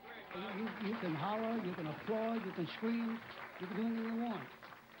You can holler, you can applaud, you can scream, you can do anything you want.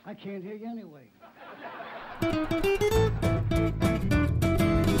 I can't hear you anyway.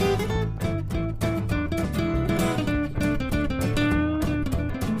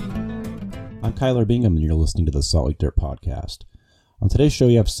 I'm Kyler Bingham, and you're listening to the Salt Lake Dirt Podcast. On today's show,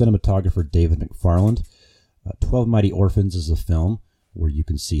 you have cinematographer David McFarland. 12 Mighty Orphans is a film where you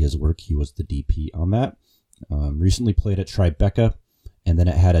can see his work. He was the DP on that. Recently played at Tribeca, and then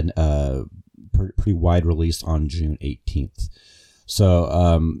it had a pretty wide release on June 18th.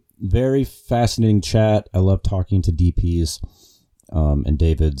 So, very fascinating chat. I love talking to DPs, and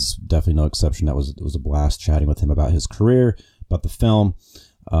David's definitely no exception. It was a blast chatting with him about his career, about the film,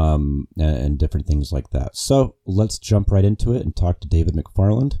 and different things like that. So let's jump right into it and talk to David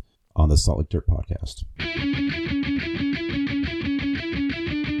McFarland on the Salt Lake Dirt Podcast.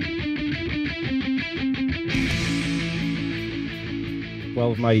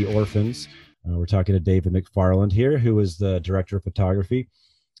 12 Mighty Orphans. We're talking to David McFarland here, who is the director of photography.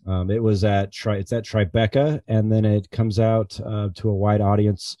 It was at Tribeca, and then it comes out to a wide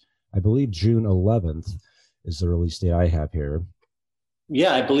audience. I believe June 11th is the release date I have here.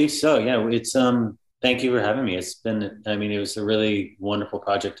 Yeah, I believe so. Yeah, it's thank you for having me. It was a really wonderful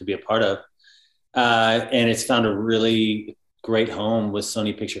project to be a part of, and it's found a really great home with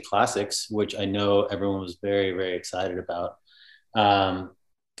Sony Picture Classics, which I know everyone was very, very excited about.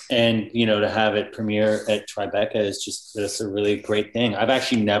 And to have it premiere at Tribeca it's a really great thing. I've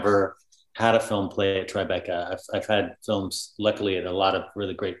actually never had a film play at Tribeca. I've had films, luckily, at a lot of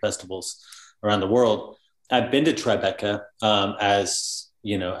really great festivals around the world. I've been to Tribeca as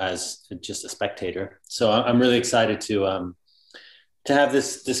just a spectator. So I'm really excited to have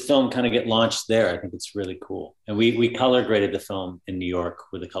this film kind of get launched there. I think it's really cool. And we color graded the film in New York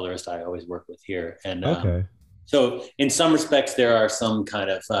with the colorist I always work with here. And okay. So in some respects, there are some kind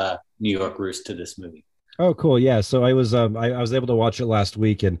of New York roots to this movie. Oh, cool. Yeah. So I was able to watch it last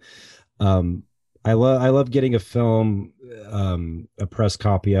week, and I love getting a film, a press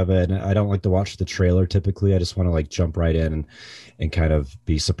copy of it. And I don't like to watch the trailer typically. I just want to like jump right in and kind of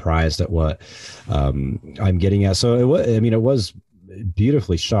be surprised at what I'm getting at. So it was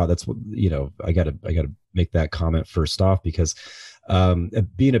beautifully shot. That's what, I gotta make that comment first off, because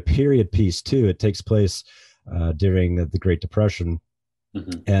being a period piece too, it takes place during the Great Depression.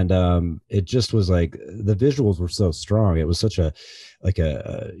 Mm-hmm. And it just was like the visuals were so strong. It was such a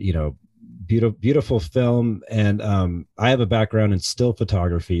beautiful film. And I have a background in still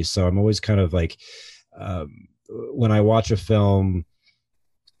photography, so I'm always kind of like when I watch a film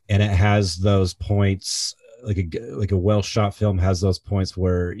and it has those points, like a well shot film has those points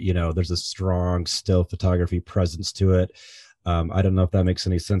where there's a strong still photography presence to it. I don't know if that makes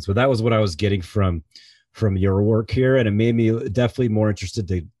any sense, but that was what I was getting from your work here, and it made me definitely more interested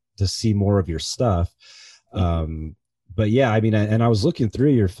to see more of your stuff. But yeah, and I was looking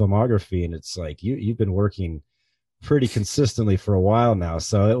through your filmography, and it's like you've been working pretty consistently for a while now.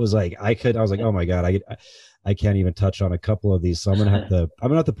 So it was like I was like, oh my God, I can't even touch on a couple of these. So I'm gonna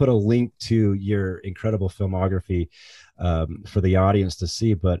have to put a link to your incredible filmography for the audience to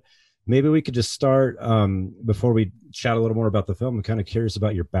see. But maybe we could just start before we chat a little more about the film. I'm kind of curious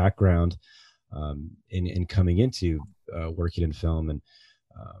about your background in coming into working in film and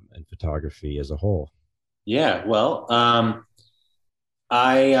photography as a whole. Yeah, well,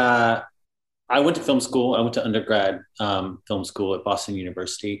 I went to film school. I went to undergrad film school at Boston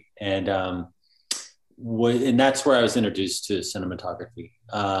University, and that's where I was introduced to cinematography.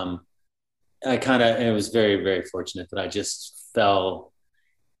 I was very, very fortunate that I just fell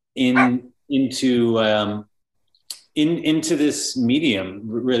into this medium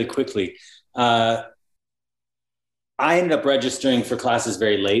really quickly. I ended up registering for classes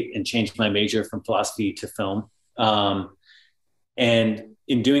very late and changed my major from philosophy to film. And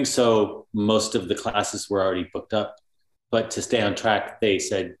in doing so, most of the classes were already booked up. But to stay on track, they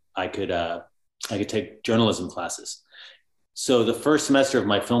said I could take journalism classes. So the first semester of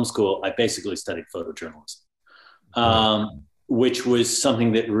my film school, I basically studied photojournalism, which was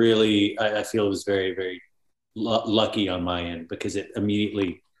something that really I feel was very, very lucky on my end, because it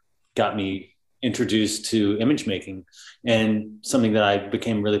immediately got me introduced to image making, and something that I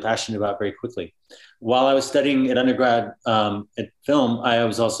became really passionate about very quickly. While I was studying at undergrad at film, I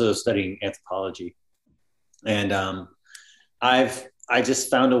was also studying anthropology. And I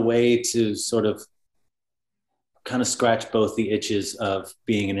just found a way to sort of kind of scratch both the itches of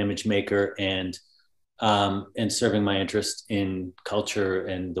being an image maker and serving my interest in culture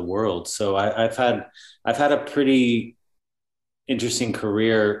and the world. So I've had a pretty interesting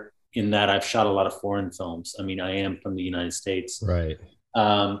career in that I've shot a lot of foreign films. I mean, I am from the United States. Right.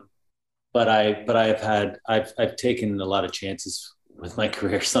 I've taken a lot of chances with my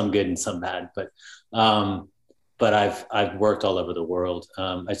career, some good and some bad, but I've worked all over the world.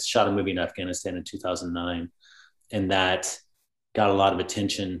 I shot a movie in Afghanistan in 2009, and that got a lot of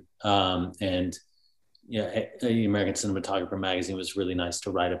attention. And yeah, the American Cinematographer magazine was really nice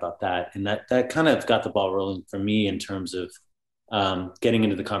to write about that, and that kind of got the ball rolling for me in terms of getting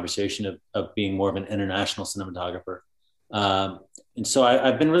into the conversation of being more of an international cinematographer. And so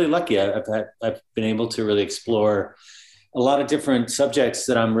I've been really lucky. I've been able to really explore a lot of different subjects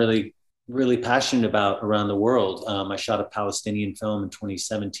that I'm really, really passionate about around the world. I shot a Palestinian film in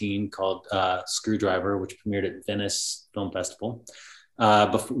 2017 called Screwdriver, which premiered at Venice Film Festival.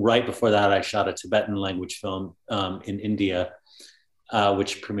 Right before that, I shot a Tibetan language film in India,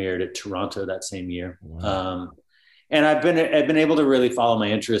 which premiered at Toronto that same year. Wow. And I've been able to really follow my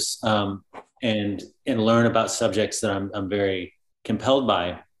interests and learn about subjects that I'm very compelled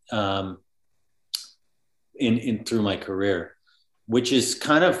by in through my career, which is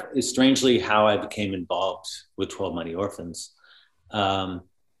kind of strangely how I became involved with 12 Mighty Orphans.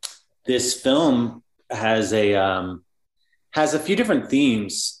 This film has a few different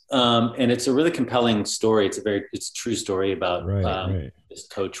themes, and it's a really compelling story. It's a true story about this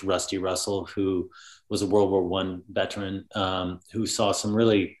coach Rusty Russell, who was a World War I veteran, who saw some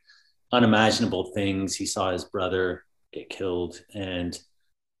really unimaginable things. He saw his brother get killed, and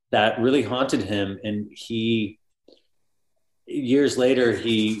that really haunted him. And years later,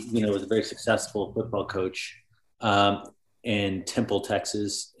 he was a very successful football coach in Temple,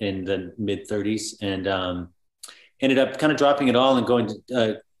 Texas, in the mid 30s, and ended up kind of dropping it all and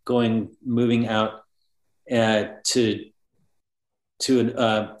moving out to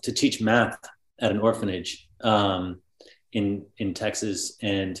teach math at an orphanage in Texas.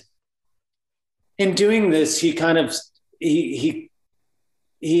 And in doing this, he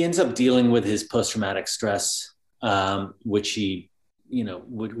ends up dealing with his post-traumatic stress, which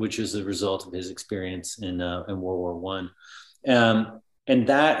which is the result of his experience in World War I. And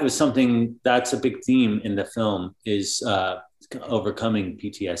that was that's a big theme in the film, is overcoming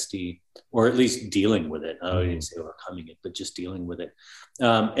PTSD, or at least dealing with it. I didn't say overcoming it, but just dealing with it.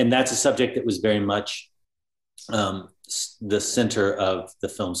 And that's a subject that was very much the center of the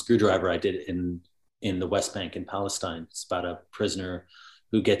film Screwdriver I did in the West Bank in Palestine. It's about a prisoner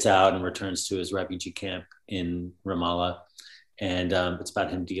who gets out and returns to his refugee camp in Ramallah. And it's about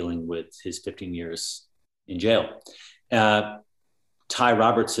him dealing with his 15 years in jail. Ty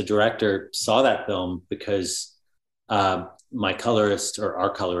Roberts, the director, saw that film because my colorist, or our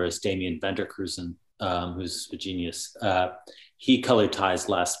colorist, Damien Vanderkruisen, who's a genius, he colored Ty's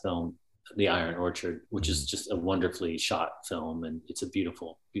last film, The Iron Orchard, which is just a wonderfully shot film, and it's a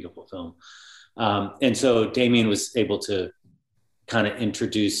beautiful, beautiful film. And so Damien was able to kind of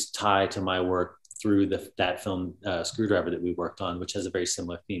introduce Ty to my work through that film, Screwdriver, that we worked on, which has a very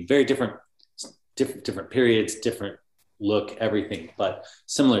similar theme, very different periods, different look, everything, but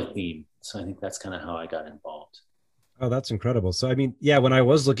similar theme. So I think that's kind of how I got involved. Oh, that's incredible. So, I mean, yeah, when I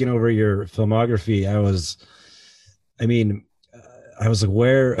was looking over your filmography, I was like,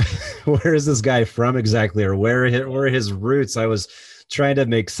 where is this guy from exactly? Or where are his roots? I was trying to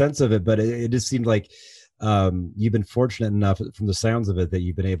make sense of it, but it just seemed like you've been fortunate enough, from the sounds of it, that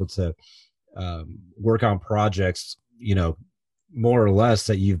you've been able to work on projects, more or less,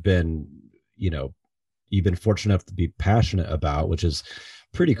 that you've been fortunate enough to be passionate about, which is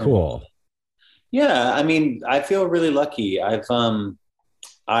pretty cool. Yeah, I mean, I feel really lucky. I've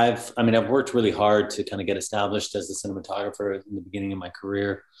worked really hard to kind of get established as a cinematographer in the beginning of my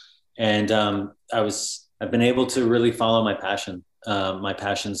career, and I've been able to really follow my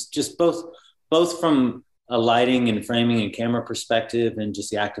passions, just both from a lighting and framing and camera perspective, and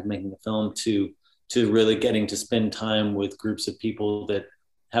just the act of making the film, to really getting to spend time with groups of people that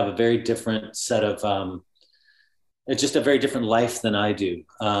have a very different set of it's just a very different life than I do.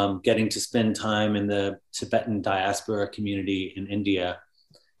 Getting to spend time in the Tibetan diaspora community in India,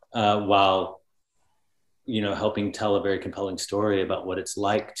 while helping tell a very compelling story about what it's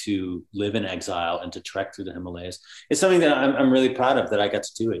like to live in exile and to trek through the Himalayas. It's something that I'm really proud of, that I got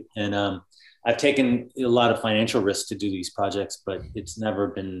to do it. And I've taken a lot of financial risks to do these projects, but it's never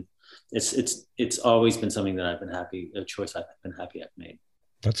been. It's always been something that a choice I've been happy I've made.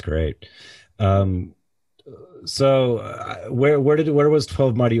 That's great. So where was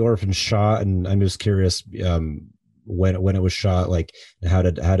 12 Mighty Orphans shot? And I'm just curious, when it was shot, like how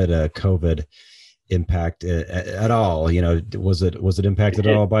did COVID impact it at all? Was it impacted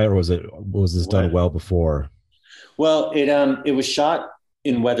at all by it, or was this done well before? Well, it was shot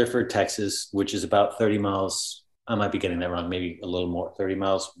in Weatherford, Texas, which is about 30 miles I might be getting that wrong, maybe a little more, 30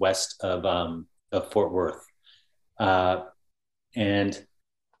 miles west of Fort Worth. And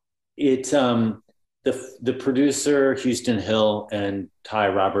it, the producer, Houston Hill, and Ty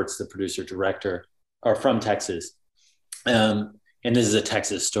Roberts, the producer director, are from Texas. And this is a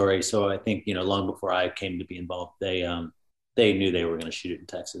Texas story. So I think, long before I came to be involved, they knew they were going to shoot it in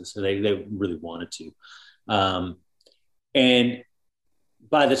Texas. So they really wanted to. And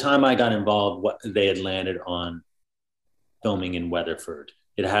by the time I got involved, they had landed on filming in Weatherford.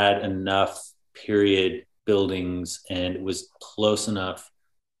 It had enough period buildings, and it was close enough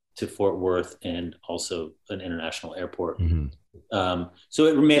to Fort Worth and also an international airport. Mm-hmm. So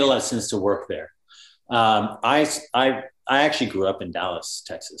it made a lot of sense to work there. I actually grew up in Dallas,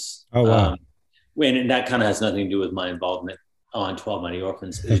 Texas. Oh, wow. And that kind of has nothing to do with my involvement on 12 Mighty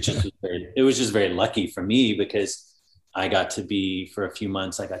Orphans. It was just very lucky for me, because I got to be, for a few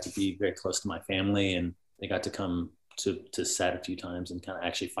months, I got to be very close to my family, and they got to come to set a few times and kind of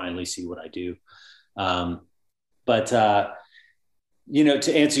actually finally see what I do. But to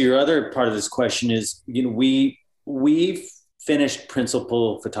answer your other part of this question is, we finished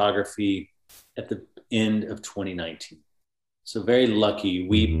principal photography at the end of 2019. So very lucky.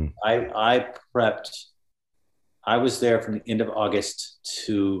 I prepped. I was there from the end of August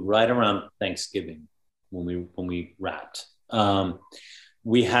to right around Thanksgiving when we wrapped.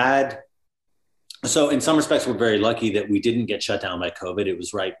 So in some respects, we're very lucky that we didn't get shut down by COVID. It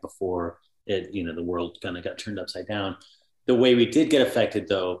was right before it, the world kind of got turned upside down. The way we did get affected,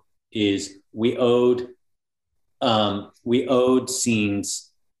 though, is we owed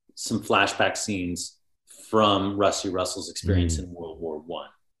scenes, some flashback scenes from Rusty Russell's experience in World War I.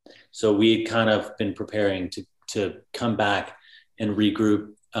 So we had kind of been preparing to come back and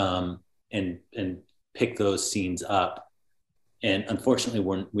regroup and pick those scenes up. And unfortunately,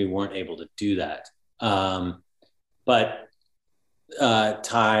 we weren't able to do that. But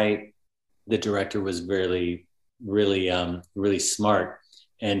Ty, the director, was really, really smart,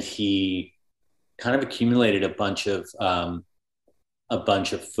 and he kind of accumulated a bunch of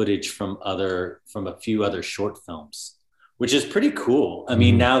footage from a few other short films, which is pretty cool. I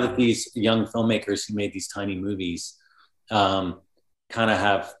mean, now that these young filmmakers who made these tiny movies kind of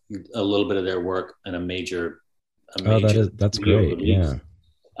have a little bit of their work in a major that's great. Release.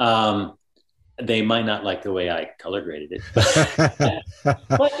 Yeah. They might not like the way I color graded it,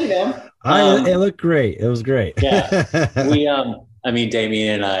 but it looked great. It was great. Yeah.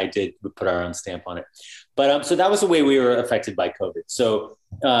 Damien and I did put our own stamp on it, but so that was the way we were affected by COVID. So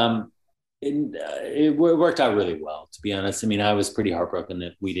it worked out really well, to be honest. I mean, I was pretty heartbroken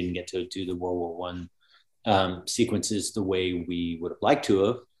that we didn't get to do the World War I sequences the way we would have liked to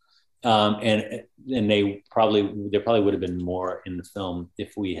have. And there probably would have been more in the film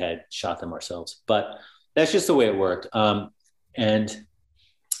if we had shot them ourselves, but that's just the way it worked. And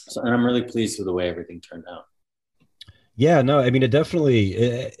I'm really pleased with the way everything turned out. Yeah, no, I mean, it definitely,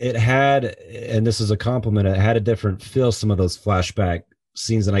 it had, and this is a compliment, it had a different feel, some of those flashback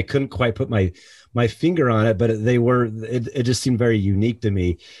scenes, and I couldn't quite put my finger on it, but it just seemed very unique to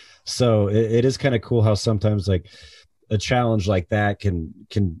me. So it is kind of cool how sometimes, like, a challenge like that can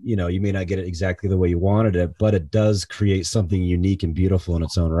you may not get it exactly the way you wanted it, but it does create something unique and beautiful in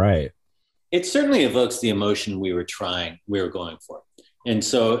its own right. It certainly evokes the emotion we were going for. And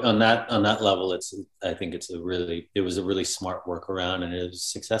so on that level, I think it was a really smart workaround, and it was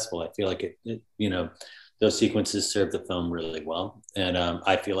successful. I feel like it those sequences served the film really well. And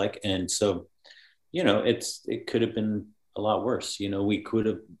I feel like, and so, it could have been a lot worse. We could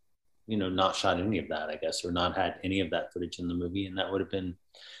have, not shot any of that, I guess, or not had any of that footage in the movie. And that would have been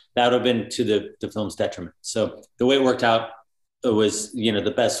to the film's detriment. So the way it worked out, it was,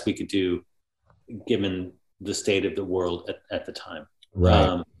 the best we could do given the state of the world at the time.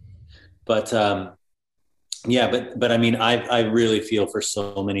 Right. But I mean, I really feel for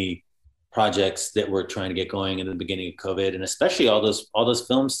so many projects that were trying to get going in the beginning of COVID, and especially all those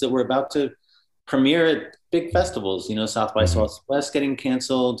films that were about to premiere at big festivals, South by Southwest getting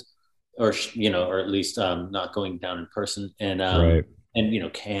canceled, or at least not going down in person, and right.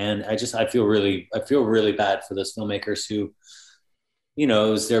 And Cannes. I feel really bad for those filmmakers who, it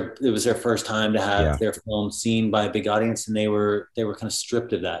was their first time to have their film seen by a big audience, and they were kind of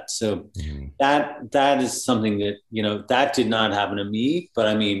stripped of that. So that is something that, that did not happen to me, but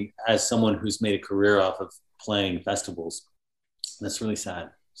I mean, as someone who's made a career off of playing festivals, that's really sad.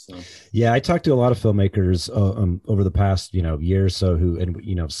 So. Yeah, I talked to a lot of filmmakers over the past, year or so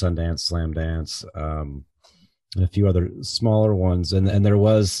Sundance, Slamdance, and a few other smaller ones. And there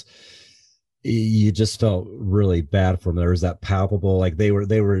was, you just felt really bad for them. There was that palpable, like they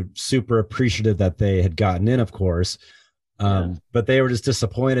were super appreciative that they had gotten in, of course, Yeah. but they were just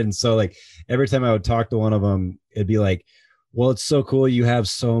disappointed. And so, like, every time I would talk to one of them, it'd be like, well, it's so cool you have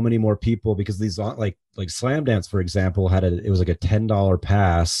so many more people, because these, like Slam Dance, for example, it was like a $10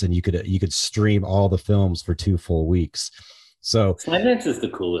 pass, and you could stream all the films for 2 full weeks. So Sundance is the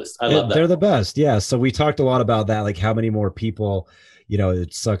coolest. I love they're that. the best. Yeah. So we talked a lot about that, like how many more people,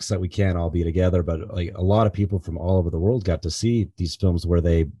 it sucks that we can't all be together, but like a lot of people from all over the world got to see these films where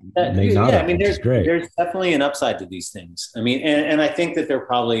they may not Yeah, I have, mean, which is great. there's definitely an upside to these things. I mean, and I think that there will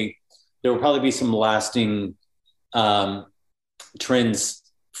probably be some lasting um, trends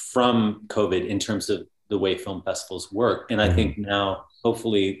from COVID in terms of the way film festivals work. And I Mm-hmm. think now,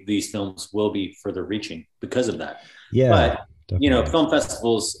 hopefully, these films will be further reaching because of that. Yeah, But definitely. film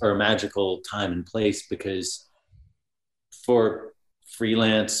festivals are a magical time and place because for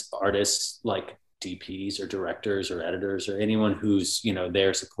freelance artists like DPs or directors or editors or anyone who's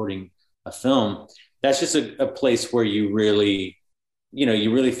there supporting a film, that's just a place where you really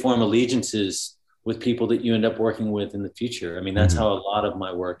form allegiances with people that you end up working with in the future. I mean, that's Mm-hmm. how a lot of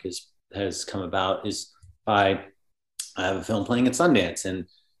my work has come about, is by I have a film playing at Sundance, and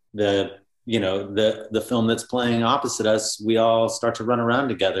the film that's playing opposite us, we all start to run around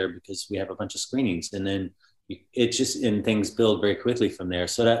together because we have a bunch of screenings, and then things build very quickly from there.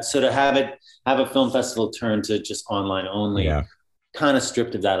 To have a film festival turn to just online only Yeah, kind of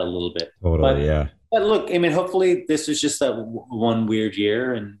stripped of that a little bit. totally. But Yeah. but look, I mean, hopefully this was just that one weird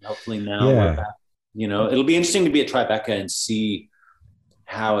year, and hopefully now we're Yeah. back. It'll be interesting to be at Tribeca and see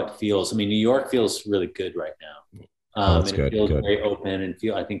how it feels. I mean, New York feels really good right now, Oh, that's and it good. feels Good. very open. And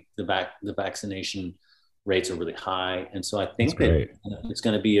I think the vaccination rates are really high, and so I That's think that great. it's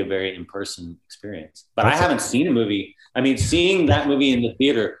going to be a very in person experience. But I That's haven't seen a movie. I mean, seeing that movie in the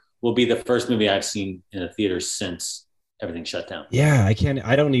theater will be the first movie I've seen in a theater since everything shut down. Yeah,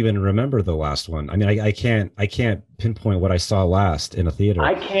 I don't even remember the last one. I mean, I can't pinpoint what I saw last in a theater.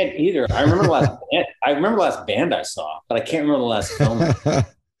 I can't either. I remember the last band I saw, but I can't remember the last film.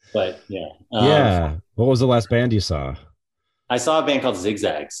 But yeah, Yeah. What was the last band you saw? I saw a band called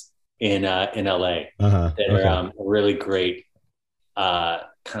Zigzags in LA. Uh-huh. They're Okay. a really great kind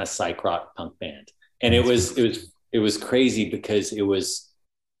of psych rock punk band, and That's cool. it was crazy because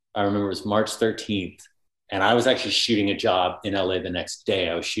I remember it was March 13th, and I was actually shooting a job in LA the next day.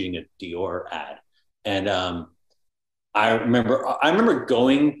 I was shooting a Dior ad, and I remember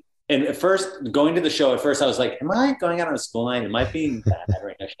going. And at first, going to the show, at first I was like, "Am I going out on a school night? Am I being bad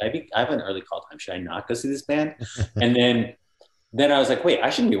right now? Should I be? I have an early call time. Should I not go see this band?" And then I was like, "Wait, I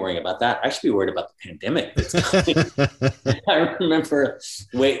shouldn't be worrying about that. I should be worried about the pandemic that's coming." I remember,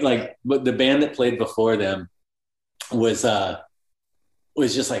 but the band that played before them was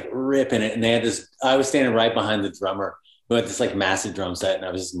was just like ripping it, and they had this. I was standing right behind the drummer who had this like massive drum set, and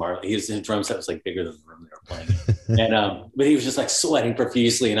I was just marveling. His drum set was like bigger than the room they were playing in, and but he was just like sweating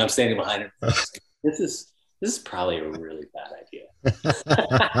profusely, and I'm standing behind him. Like, this is probably a really bad idea.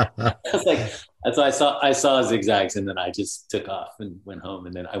 I was like, that's why I saw Zigzags, and then I just took off and went home,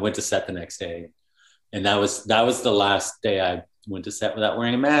 and then I went to set the next day, and that was the last day I went to set without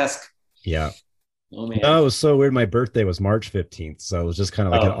wearing a mask. Yeah. Oh man. No, it was so weird. My birthday was March 15th. So it was just kind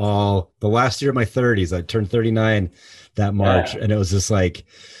of like Oh the last year of my 30s. I turned 39 that March. yeah. And it was just like,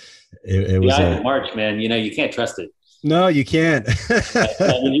 it The was eyes of March, man. You can't trust it. no, you can't.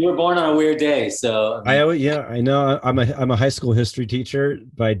 I mean, you were born on a weird day, so I I mean, always, yeah, I know. I'm a high school history teacher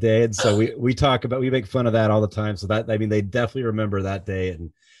by day. And so we make fun of that all the time. So I mean, they definitely remember that day.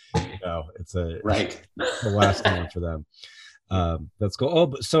 And, right. it's a lasting one for them. That's cool.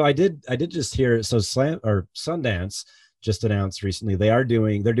 Oh, so I did just hear. So Slam or Sundance just announced recently they're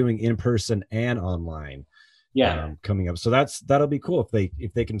doing in person and online Yeah, coming up. So that'll be cool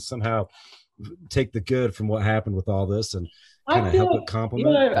if they can somehow take the good from what happened with all this and kind I of help feel it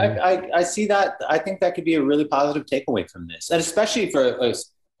complement. I see that. I think that could be a really positive takeaway from this, and especially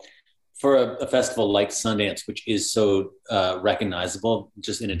for a festival like Sundance, which is so recognizable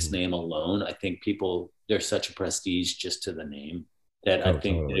just in its Mhm. name alone. I think there's such a prestige just to the name that I Oh,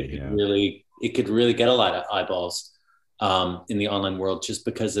 think that totally. Yeah. it could really get a lot of eyeballs in the online world just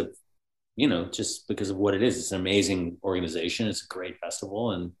because of what it is. It's an amazing organization. It's a great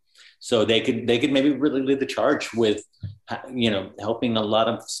festival, and so they could maybe really lead the charge with helping a lot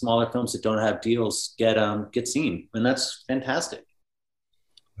of smaller films that don't have deals get seen, and that's fantastic.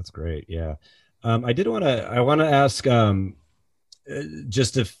 That's great. Yeah. I want to ask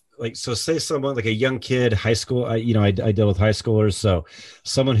just if like, so say someone like a young kid, high school, I deal with high schoolers. So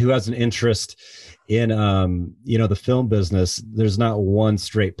someone who has an interest in, the film business, there's not one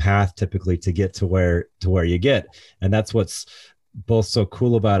straight path typically to get to where you get. And that's what's both so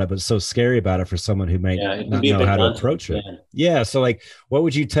cool about it, but so scary about it for someone who might Yeah, it can not be a know bit how to daunting. approach it. Yeah. Yeah. So like, what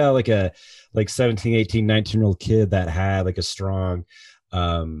would you tell like a, like 17, 18, 19-year-old kid that had like a strong,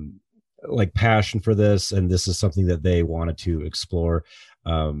 like passion for this, and this is something that they wanted to explore?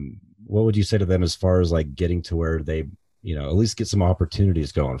 What would you say to them as far as like getting to where they, at least get some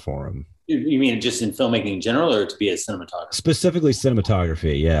opportunities going for them? You mean just in filmmaking in general, or to be a cinematographer? Specifically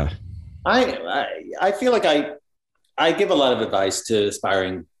cinematography. Yeah. I feel like I give a lot of advice to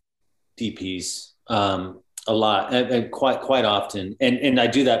aspiring DPs, a lot, and quite often, and I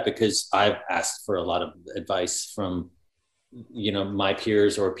do that because I've asked for a lot of advice from my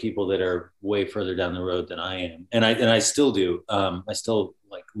peers or people that are way further down the road than I am, and I still do. I still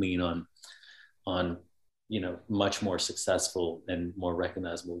like lean on much more successful and more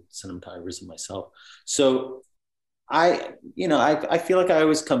recognizable cinematographers than myself. So I feel like I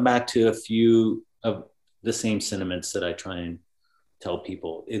always come back to a few of the same sentiments that I try and tell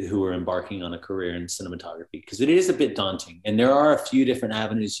people who are embarking on a career in cinematography, because it is a bit daunting, and there are a few different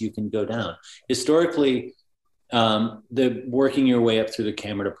avenues you can go down. Historically, the working your way up through the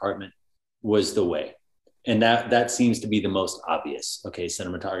camera department was the way, and that seems to be the most obvious. Okay,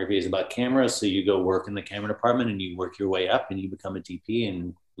 cinematography is about cameras, so you go work in the camera department and you work your way up and you become a DP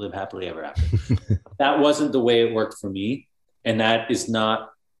and live happily ever after. That wasn't the way it worked for me, and that is not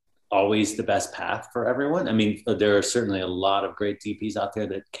always the best path for everyone. I mean, there are certainly a lot of great DPs out there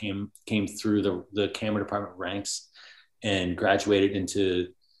that came through the camera department ranks and graduated into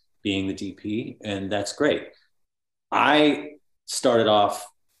being the DP, and that's great. I started off,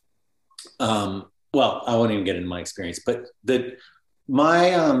 well, I won't even get into my experience, but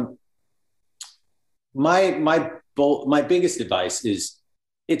my biggest advice is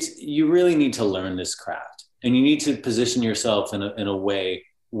you really need to learn this craft, and you need to position yourself in a way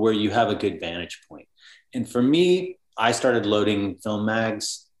where you have a good vantage point. And for me, I started loading film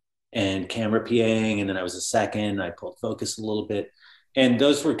mags and camera PAing, and then I was a second. I pulled focus a little bit, and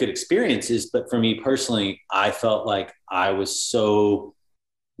those were good experiences. But for me personally, I felt like I was so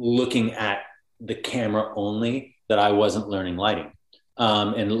looking at the camera only that I wasn't learning lighting.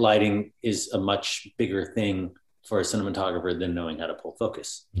 And lighting is a much bigger thing for a cinematographer than knowing how to pull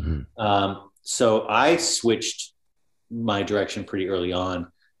focus. Mm-hmm. So I switched my direction pretty early on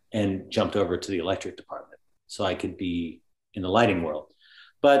and jumped over to the electric department so I could be in the lighting world.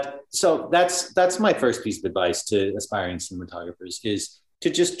 But so that's my first piece of advice to aspiring cinematographers, is to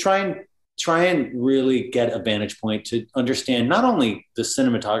just try and really get a vantage point to understand not only the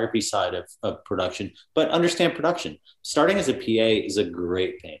cinematography side of production, but understand production. Starting as a PA is a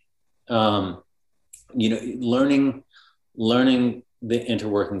great thing. Learning the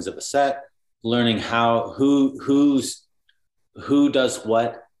interworkings of a set, learning who does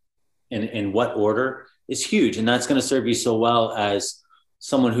what and in what order is huge. And that's going to serve you so well as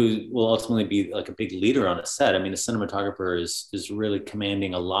someone who will ultimately be like a big leader on a set. I mean, a cinematographer is really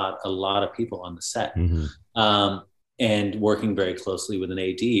commanding a lot of people on the set, mm-hmm. And working very closely with an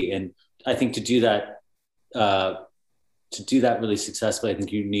AD. And I think to do that really successfully, I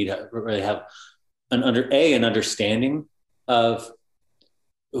think you need to really have an understanding of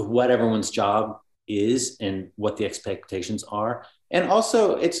what everyone's job is and what the expectations are. And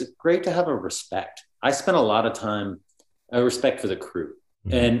also, it's great to have a respect. I spent a lot of time, a respect for the crew.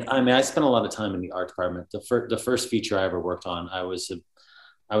 Mm-hmm. And I mean, I spent a lot of time in the art department. The first feature I ever worked on, I was an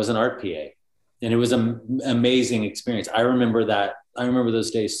art PA, and it was an amazing experience. I remember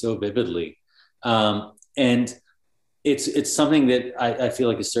those days so vividly. And it's something that I feel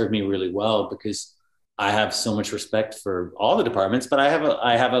like has served me really well, because I have so much respect for all the departments, but I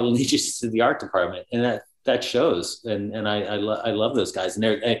have allegiance to the art department, and that shows. And I love those guys,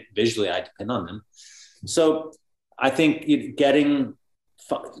 and visually I depend on them. So I think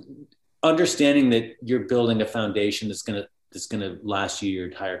understanding that you're building a foundation that's going to last you your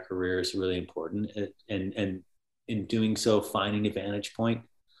entire career is really important. And in doing so, finding a vantage point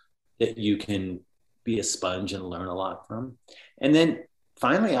that you can be a sponge and learn a lot from. And then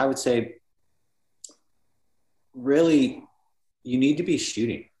finally, I would say, really, you need to be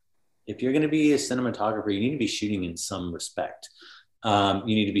shooting. If you're going to be a cinematographer, you need to be shooting in some respect. You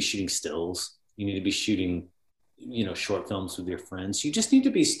need to be shooting stills. You need to be shooting, short films with your friends. You just need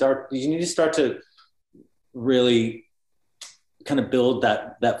to start to really kind of build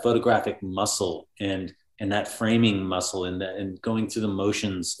that photographic muscle and that framing muscle and going through the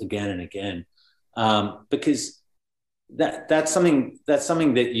motions again and again. Because that's something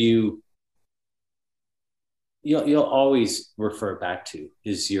that you'll always refer back to,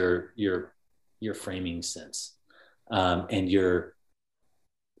 is your framing sense, and your,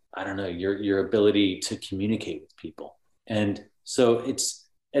 I don't know, your ability to communicate with people. And so it's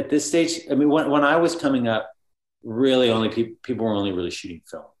at this stage, I mean, when I was coming up, really only people were only really shooting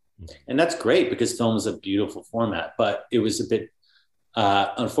film. And that's great because film is a beautiful format, but it was a bit,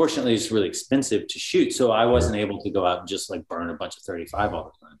 unfortunately, it's really expensive to shoot. So I wasn't able to go out and just like burn a bunch of 35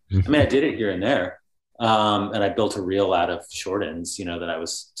 all the time. I mean, I did it here and there. And I built a reel out of short ends, that I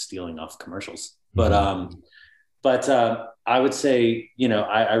was stealing off commercials. But I would say,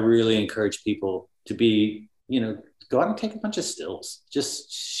 I really encourage people to be, go out and take a bunch of stills,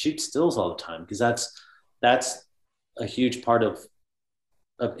 just shoot stills all the time. Because that's a huge part of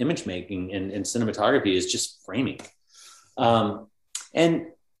image making and cinematography, is just framing. And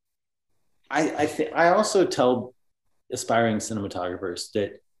I also tell aspiring cinematographers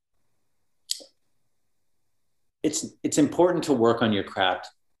that it's important to work on your craft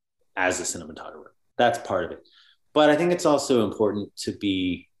as a cinematographer. That's part of it. But I think it's also important to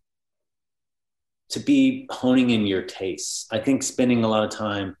be honing in your tastes. I think spending a lot of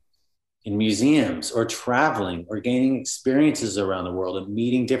time in museums or traveling or gaining experiences around the world and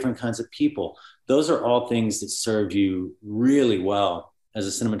meeting different kinds of people, those are all things that serve you really well as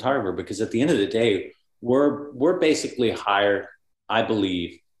a cinematographer, because at the end of the day, we're basically hired, I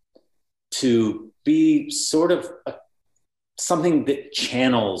believe, to be sort of something that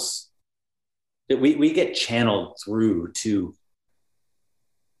channels, that we get channeled through to,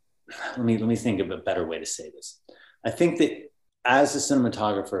 let me think of a better way to say this. I think that as a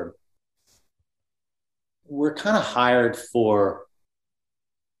cinematographer, we're kind of hired for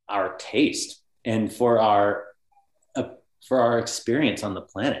our taste and for our experience on the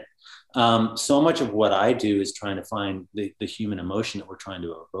planet. So much of what I do is trying to find the human emotion that we're trying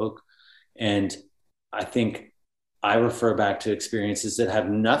to evoke. And I think I refer back to experiences that have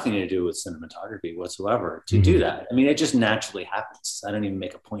nothing to do with cinematography whatsoever to do that. I mean, it just naturally happens. I don't even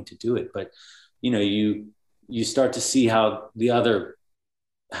make a point to do it, but you start to see how the other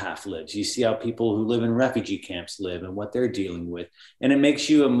half lives. You see how people who live in refugee camps live and what they're dealing with. And it makes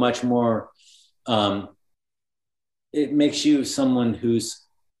you a much more, it makes you someone who's,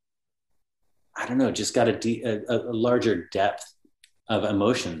 I don't know, just got a larger depth of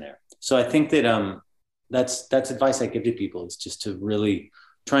emotion there. So I think that that's advice I give to people, is just to really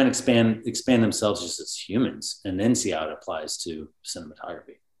try and expand themselves just as humans, and then see how it applies to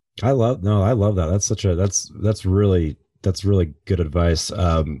cinematography. I love that. That's really good advice.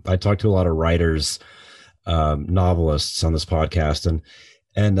 I talk to a lot of writers, novelists on this podcast,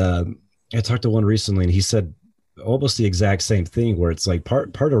 and I talked to one recently, and he said almost the exact same thing, where it's like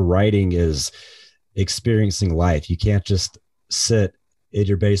part of writing is experiencing life. You can't just sit in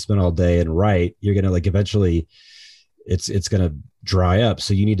your basement all day and write. You're going to, like, eventually it's going to dry up.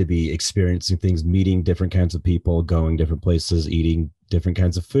 So you need to be experiencing things, meeting different kinds of people, going different places, eating different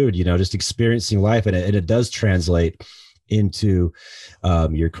kinds of food, just experiencing life. And it does translate into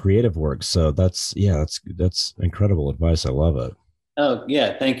your creative work. So that's incredible advice. I love it. Oh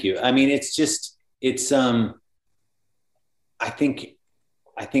yeah. Thank you. I mean, it's I think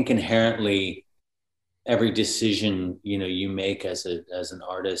inherently every decision, you make as an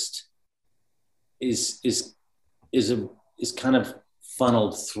artist is kind of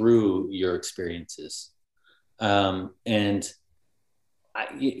funneled through your experiences. And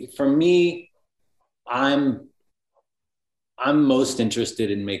for me, I'm most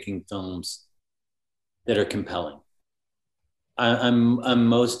interested in making films that are compelling. I'm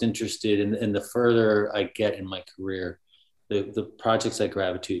most interested in the further I get in my career, the projects I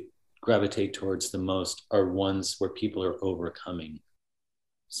gravitate towards the most are ones where people are overcoming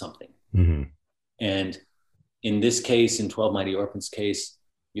something. Mm-hmm. And in this case, in 12 Mighty Orphans case,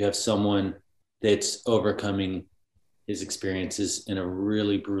 you have someone that's overcoming his experiences in a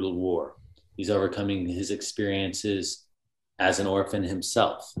really brutal war. He's overcoming his experiences as an orphan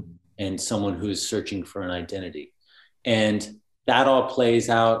himself, and someone who's searching for an identity. And that all plays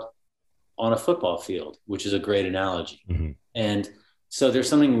out on a football field, which is a great analogy. Mm-hmm. And so there's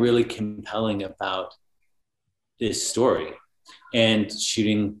something really compelling about this story. And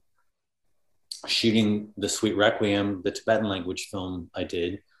shooting The Sweet Requiem, the Tibetan language film I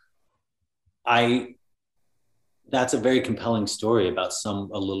did, that's a very compelling story about a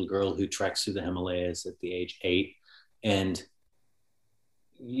little girl who treks through the Himalayas at the age 8 and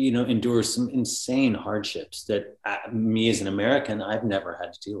endures some insane hardships that me as an American, I've never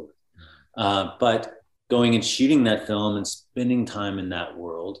had to deal with. But going and shooting that film and spending time in that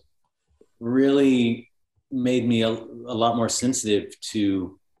world really made me a lot more sensitive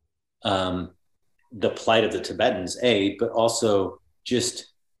to the plight of the Tibetans, but also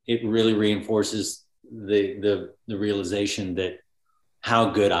just it really reinforces the realization that how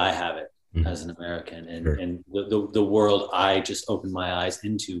good I have it as an American, and the world I just opened my eyes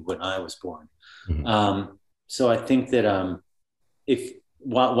into when I was born. So I think that if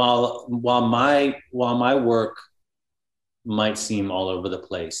while my work might seem all over the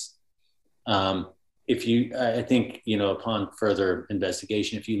place, I think, upon further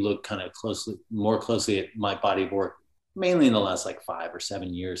investigation, if you look kind of more closely at my body of work, mainly in the last like 5 or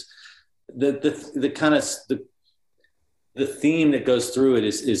 7 years, the kind of the theme that goes through it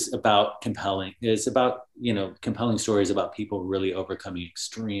is about compelling. It's about, compelling stories about people really overcoming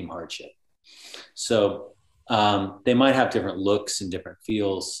extreme hardship. So they might have different looks and different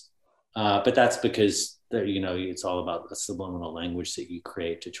feels, but that's because it's all about the subliminal language that you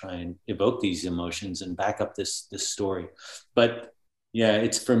create to try and evoke these emotions and back up this story. But yeah,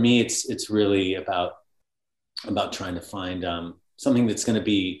 for me, it's really about trying to find something that's going to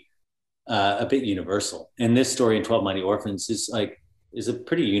be a bit universal. And this story in 12 Mighty Orphans is a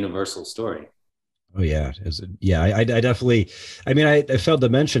pretty universal story. Oh yeah, I definitely. I mean, I failed to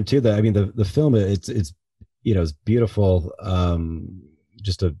mention too that the film it's it's beautiful,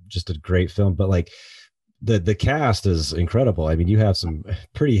 just a great film, but like the cast is incredible. I mean, you have some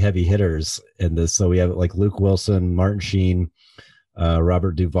pretty heavy hitters in this. So we have like Luke Wilson, Martin Sheen,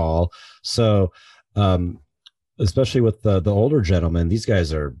 Robert Duvall. So especially with the older gentlemen, these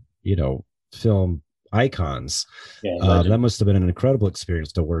guys are film icons. Yeah, that must have been an incredible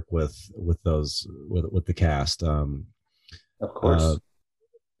experience to work with those with the cast. Of course.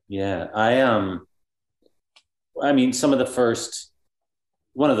 Yeah, I mean, one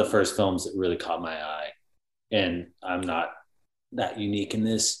of the first films that really caught my eye, and I'm not that unique in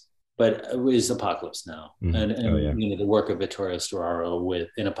this, but it was Apocalypse Now. And the work of Vittorio Storaro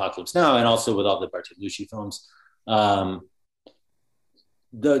in Apocalypse Now, and also with all the Bertolucci films.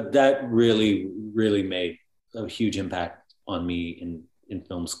 That really, really made a huge impact on me in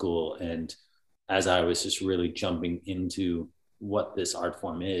film school. And as I was just really jumping into what this art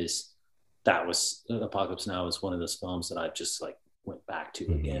form is, Apocalypse Now was one of those films that I just went back to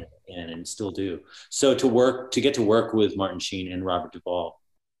again and still do. So to get to work with Martin Sheen and Robert Duvall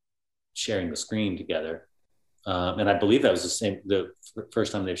sharing the screen together, and I believe that was the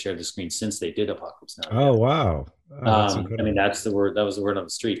first time they've shared the screen since they did Apocalypse Now together. Oh wow! I mean, that's the word. That was the word on the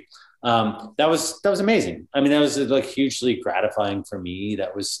street. That was amazing. I mean, that was hugely gratifying for me.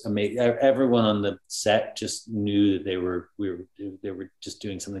 That was amazing. Everyone on the set just knew that they were just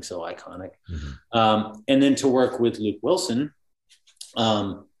doing something so iconic. And then to work with Luke Wilson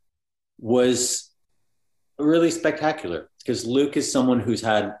was really spectacular, because Luke is someone who's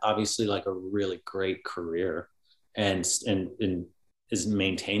had obviously a really great career and is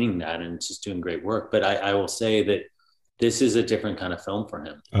maintaining that and just doing great work. But I will say that this is a different kind of film for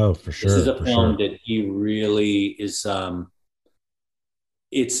him. Oh, for sure. This is a film that he really is.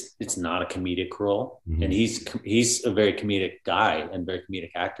 It's not a comedic role, and he's a very comedic guy and very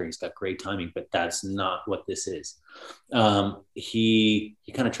comedic actor. He's got great timing, but that's not what this is. He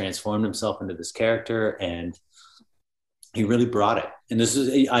kind of transformed himself into this character, and he really brought it. And this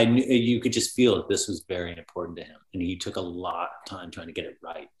is, you could just feel that this was very important to him, and he took a lot of time trying to get it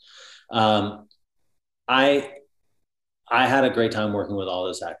right. I had a great time working with all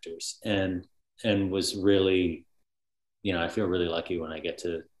those actors, and was really, I feel really lucky when I get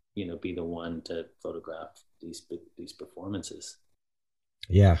to, be the one to photograph these performances.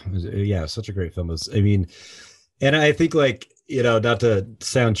 Yeah. Such a great film. And I think not to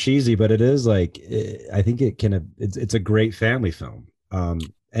sound cheesy, but it is I think it's a great family film. And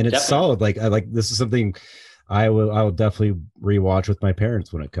it's solid. This is something I will definitely rewatch with my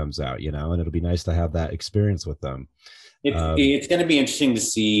parents when it comes out, and it'll be nice to have that experience with them. It's going to be interesting to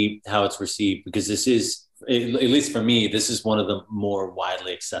see how it's received, because this is, at least for me, this is one of the more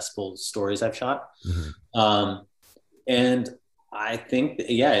widely accessible stories I've shot. And I think,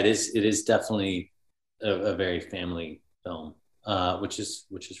 it is definitely a very family film, which is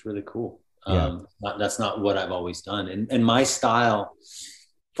really cool. That's not what I've always done. And my style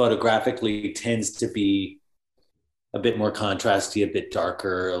photographically tends to be a bit more contrasty, a bit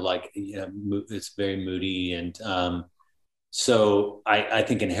darker, it's very moody. And so I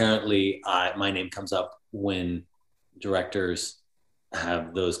think inherently my name comes up when directors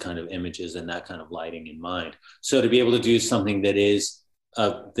have those kind of images and that kind of lighting in mind. So to be able to do something that is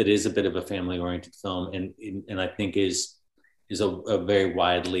a bit of a family-oriented film, and I think is a very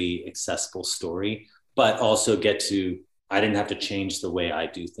widely accessible story, but also get to I didn't have to change the way I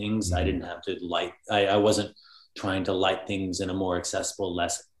do things. I didn't have to I wasn't trying to light things in a more accessible,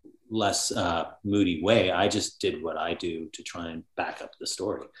 less moody way. I just did what I do to try and back up the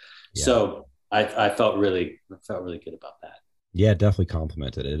story. Yeah. So I felt really good about that. Yeah, definitely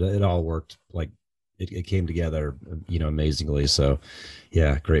complimented it. It all worked, like it came together, amazingly. So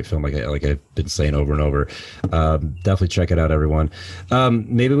yeah, great film. Like I've been saying over and over. Definitely check it out, everyone.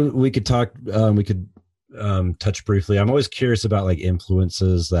 Maybe we could talk. We could touch briefly. I'm always curious about like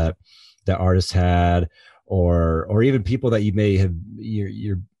influences that artists had, or even people that you may have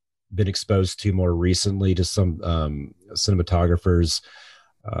you're been exposed to more recently, to some cinematographers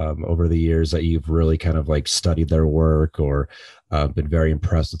over the years that you've really kind of like studied their work, or been very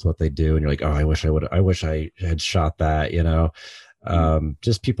impressed with what they do, and you're like, oh, I wish I had shot that,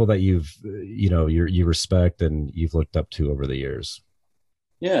 just people that you respect and you've looked up to over the years.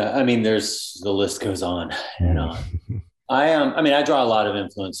 Yeah, I mean, the list goes on and on. I draw a lot of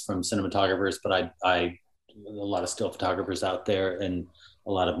influence from cinematographers, but I a lot of still photographers out there, and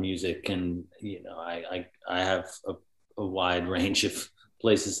a lot of music, and I have a wide range of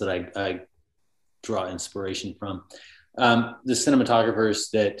places that I draw inspiration from. The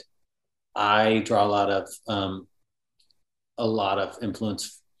cinematographers that I draw a lot of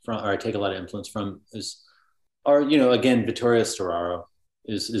influence from, or I take a lot of influence from, again, Vittorio Storaro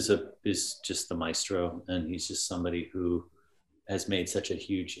is just the maestro, and he's just somebody who has made such a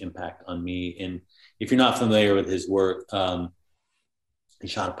huge impact on me. And if you're not familiar with his work, he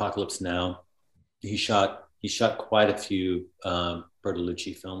shot Apocalypse Now. He shot quite a few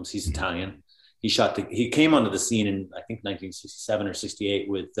Bertolucci films. He's Italian. He came onto the scene in, I think, 1967 or 68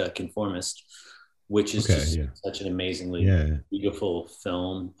 with Conformist, which is such an amazingly beautiful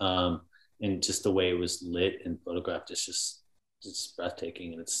film. And just the way it was lit and photographed, it's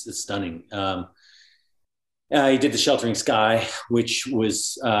breathtaking, and it's stunning. He did The Sheltering Sky, which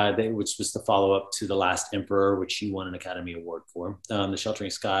was the follow-up to The Last Emperor, which he won an Academy Award for. The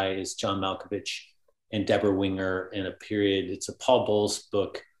Sheltering Sky is John Malkovich and Deborah Winger in a period. It's a Paul Bowles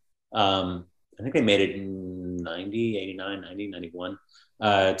book. I think they made it in 90, 89, 90, 91.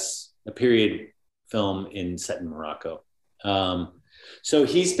 It's a period film set in Morocco. So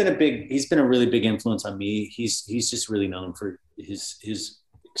he's been a really big influence on me. He's just really known for his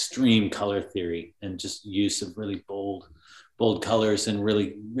extreme color theory and just use of really bold colors and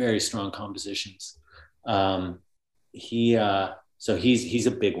really very strong compositions. So he's a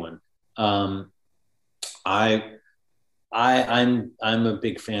big one. I'm a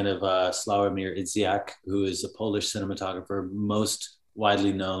big fan of Sławomir Idziak, who is a Polish cinematographer, most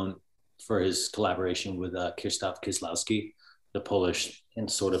widely known for his collaboration with Krzysztof Kieślowski, the Polish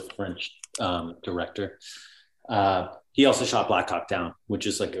and sort of French director. He also shot Black Hawk Down, which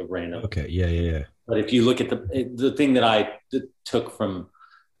is like a random. Okay, yeah. But if you look at the thing that I've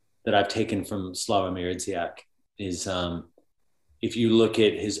taken from Sławomir Idziak is, if you look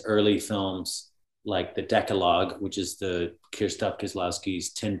at his early films, like The Decalogue, which is the Krzysztof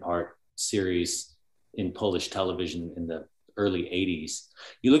Kieślowski's 10-part series in Polish television in the early 80s.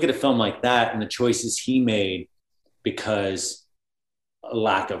 You look at a film like that and the choices he made because a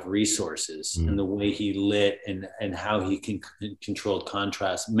lack of resources, and the way he lit and how he controlled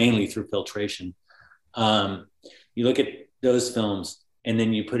contrast, mainly through filtration. You look at those films and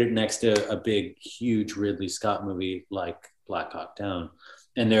then you put it next to a big, huge Ridley Scott movie like Black Hawk Down,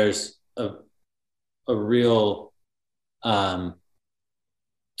 and there's a real the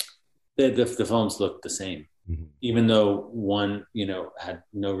films look the same, even though one had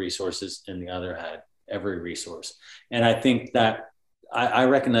no resources and the other had every resource. And I think that I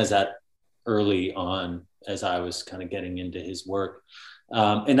recognize that early on as I was kind of getting into his work,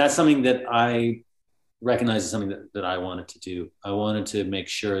 and that's something that I recognize as something that I wanted to do. I wanted to make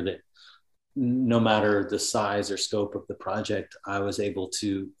sure that no matter the size or scope of the project, I was able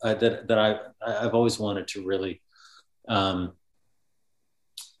to I've always wanted to really follow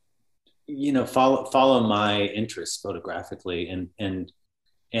my interests photographically, and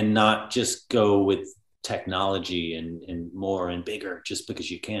not just go with technology and more and bigger just because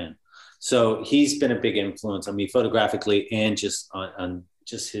you can. So he's been a big influence on me photographically, and just on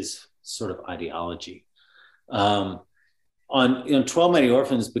just his sort of ideology. On 12 Mighty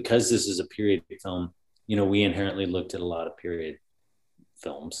Orphans, because this is a period film, we inherently looked at a lot of period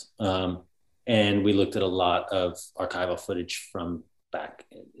films, and we looked at a lot of archival footage from back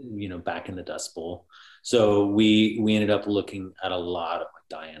in the Dust Bowl. So we ended up looking at a lot of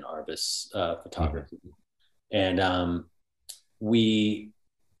Diane Arbus photography, and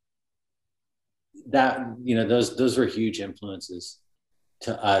those were huge influences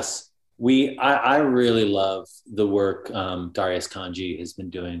to us I really love the work Darius Kanji has been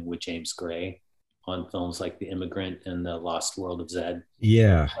doing with James Gray on films like The Immigrant and The Lost World of Zed.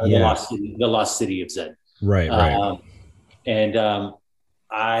 Yeah, yeah. The Lost City of Zed. Right, right. And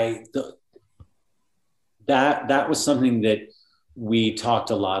that was something that we talked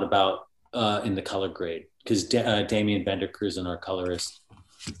a lot about in the color grade, because Damien Benderkruisen, our colorist,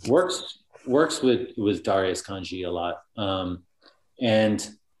 works with Darius Kanji a lot, and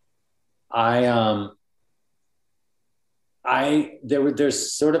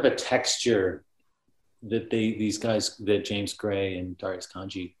there's sort of a texture that these guys, that James Gray and Darius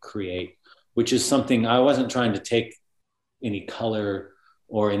Kanji create, which is something I wasn't trying to take any color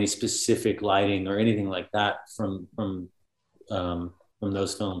or any specific lighting or anything like that from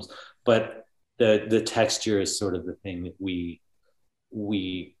those films, but the texture is sort of the thing that we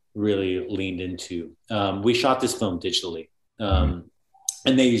really leaned into. We shot this film digitally, and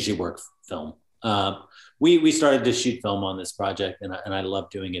they usually work film. We started to shoot film on this project, and I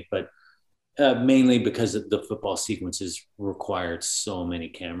love doing it, but mainly because the football sequences required so many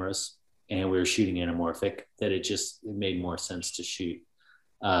cameras, and we were shooting anamorphic, that it made more sense to shoot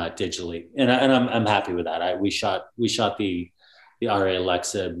digitally, and I'm happy with that. We shot the RA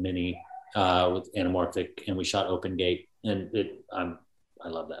Alexa Mini with anamorphic, and we shot Open Gate, and I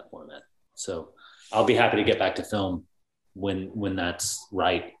love that format. So I'll be happy to get back to film when that's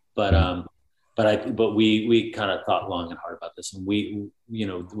right. But we kind of thought long and hard about this, and we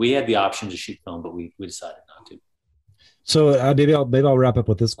had the option to shoot film, but we decided not to. So maybe I'll wrap up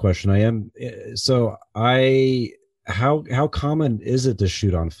with this question. How common is it to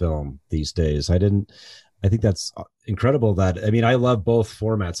shoot on film these days? I think that's incredible. I love both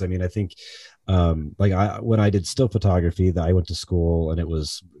formats. I think when I did still photography, that I went to school, and it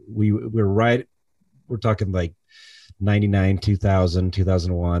was we're talking like 99, 2000,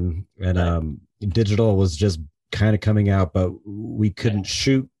 2001, and digital was just kind of coming out, but we couldn't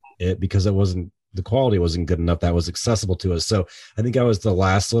shoot it because the quality wasn't good enough that was accessible to us. So I think I was the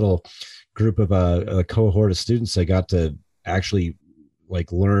last little group of a cohort of students that got to actually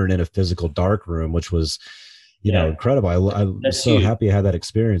like learn in a physical dark room, which was incredible. I'm so happy I had that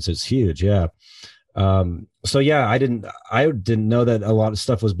experience. It's huge. Yeah. So yeah, I didn't know that a lot of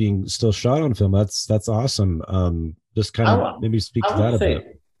stuff was being still shot on film. That's awesome. Just kind of maybe speak to that a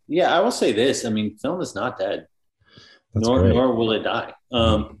bit. Yeah, I will say this. Film is not dead, nor will it die.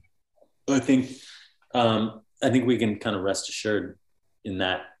 I think we can kind of rest assured in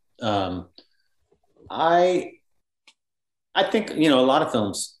that. I think a lot of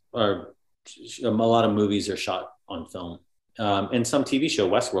films a lot of movies are shot on film, and some TV show,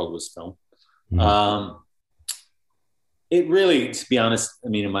 Westworld, was film. Mm-hmm. It really, to be honest,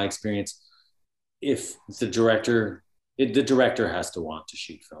 in my experience, if the director has to want to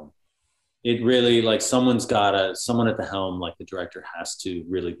shoot film. It really, like, someone at the helm, like the director, has to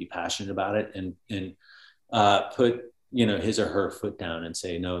really be passionate about it and put his or her foot down and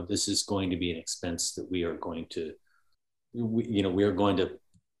say, no, this is going to be an expense that we're going to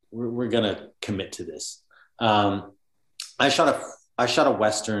commit to this. I shot a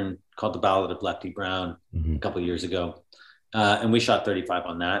Western called The Ballad of Lefty Brown a couple of years ago, and we shot 35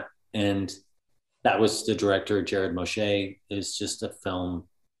 on that. And that was the director, Jared Moshe, is just a film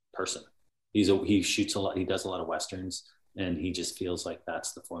person. He shoots a lot. He does a lot of Westerns, and he just feels like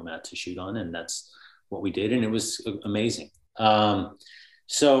that's the format to shoot on. And that's what we did. And it was amazing.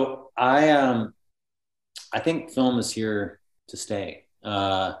 So I think film is here to stay.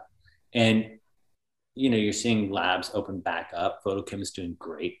 And, you're seeing labs open back up. Photochem is doing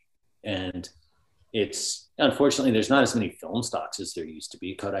great. And unfortunately, there's not as many film stocks as there used to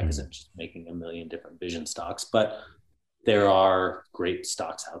be. Kodak isn't just making a million different vision stocks, but there are great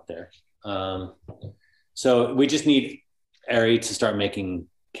stocks out there. So we just need Arri to start making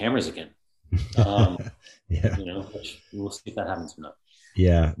cameras again. Yeah. Which we'll see if that happens or not.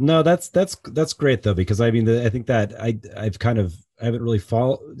 Yeah, no, that's great though, because I think that I haven't really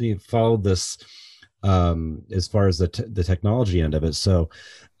followed this as far as the technology end of it. So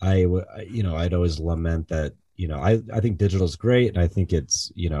I'd always lament that, I think digital is great, and I think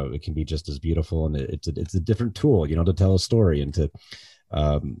it's, it can be just as beautiful, and it's a different tool, to tell a story, and to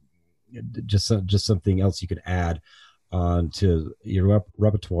just something else you can add onto your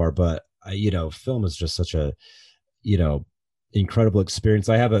repertoire. But film is just such a incredible experience.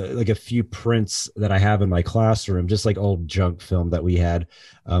 I have a few prints that I have in my classroom, just like old junk film that we had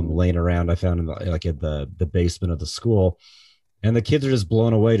laying around. I found in the basement of the school, and the kids are just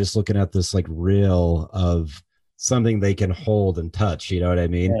blown away just looking at this like reel of something they can hold and touch. You know what I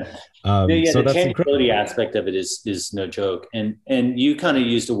mean? Yeah. So the tangibility aspect of it is no joke. And you kind of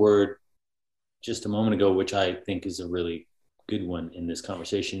used a word just a moment ago, which I think is a really good one in this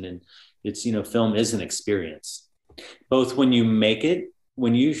conversation. And it's, film is an experience, both when you make it,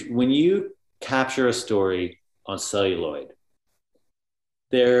 when you capture a story on celluloid.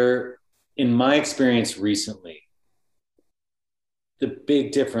 There, in my experience recently, the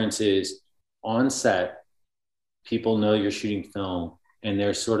big difference is on set, people know you're shooting film, and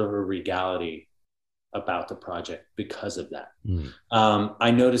there's sort of a regality about the project because of that.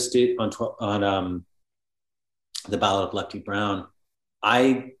 I noticed it on The Ballad of Lefty Brown.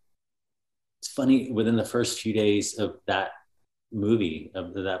 It's funny, within the first few days of that movie,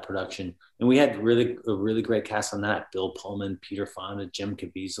 of that production, and we had a really great cast on that: Bill Pullman, Peter Fonda, Jim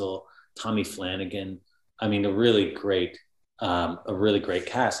Caviezel, Tommy Flanagan. I mean, a really great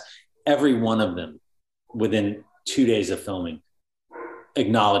cast. Every one of them, within 2 days of filming,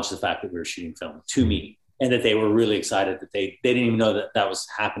 acknowledged the fact that we were shooting film to me, and that they were really excited that they didn't even know that was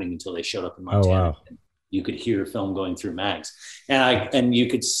happening until they showed up in Montana. Oh, wow. And you could hear film going through mags, and you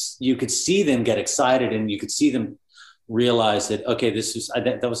could see them get excited, and you could see them realize that, okay,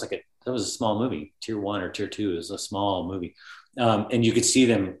 that was a small movie, tier 1 or tier 2 is a small movie. And you could see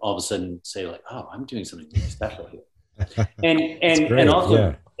them all of a sudden say, like, oh, I'm doing something really special here. and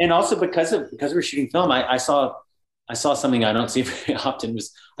also because we're shooting film, I saw something I don't see very often.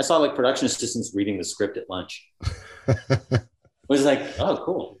 I saw like production assistants reading the script at lunch. It was like, oh,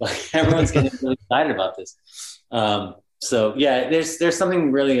 cool. Like, everyone's getting really excited about this. So yeah, there's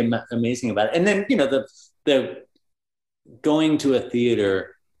something really amazing about it. And then, the going to a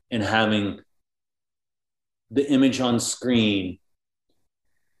theater and having the image on screen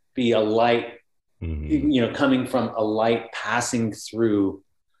be a light, coming from a light passing through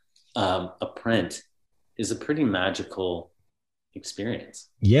a print is a pretty magical experience.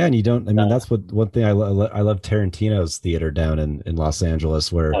 Yeah, and that's one thing I love Tarantino's theater down in Los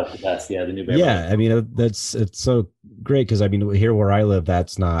Angeles, where the best, the New Beverly. Yeah, I mean, it's so great because here where I live,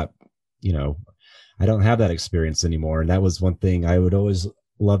 that's not, I don't have that experience anymore, and that was one thing I would always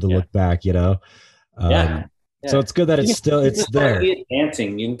love to look back. So it's good that it's there. See it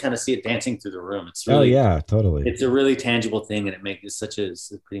dancing. You can kind of see it dancing through the room. It's really, totally. It's a really tangible thing, and it's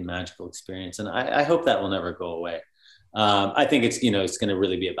a pretty magical experience. And I hope that will never go away. I think it's it's going to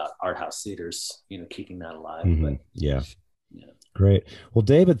really be about art house theaters, keeping that alive. But, yeah. Great. Well,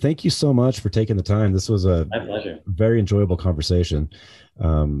 David, thank you so much for taking the time. This was my pleasure. Very enjoyable conversation.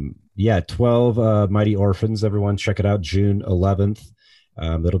 12 Mighty Orphans. Everyone check it out. June 11th.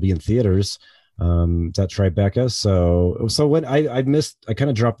 That'll be in theaters. It's at Tribeca. So when I kind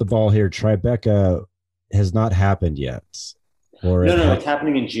of dropped the ball here. Tribeca has not happened yet. No, it's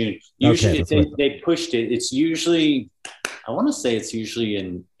happening in June. Usually they pushed it. It's usually, I want to say it's usually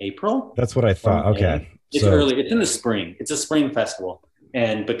in April. That's what I thought. Okay. It's early. It's in the spring. It's a spring festival.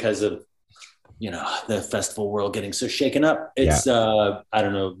 And because of, the festival world getting so shaken up, it's, I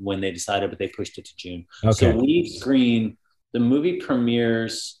don't know when they decided, but they pushed it to June. Okay. So the movie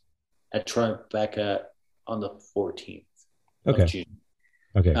premieres at Tribeca on the 14th of June.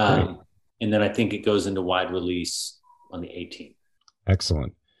 Okay, great. And then I think it goes into wide release on the 18th.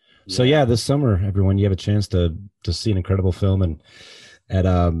 Excellent. So this summer, everyone, you have a chance to see an incredible film and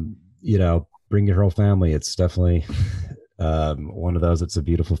bring your whole family. It's definitely one of those. It's a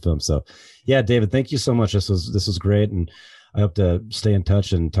beautiful film. So David, thank you so much. This was great. And I hope to stay in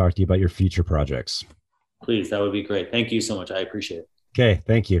touch and talk to you about your future projects. Please, that would be great. Thank you so much. I appreciate it. Okay.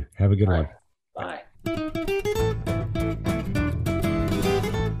 Thank you. Have a good one. Bye.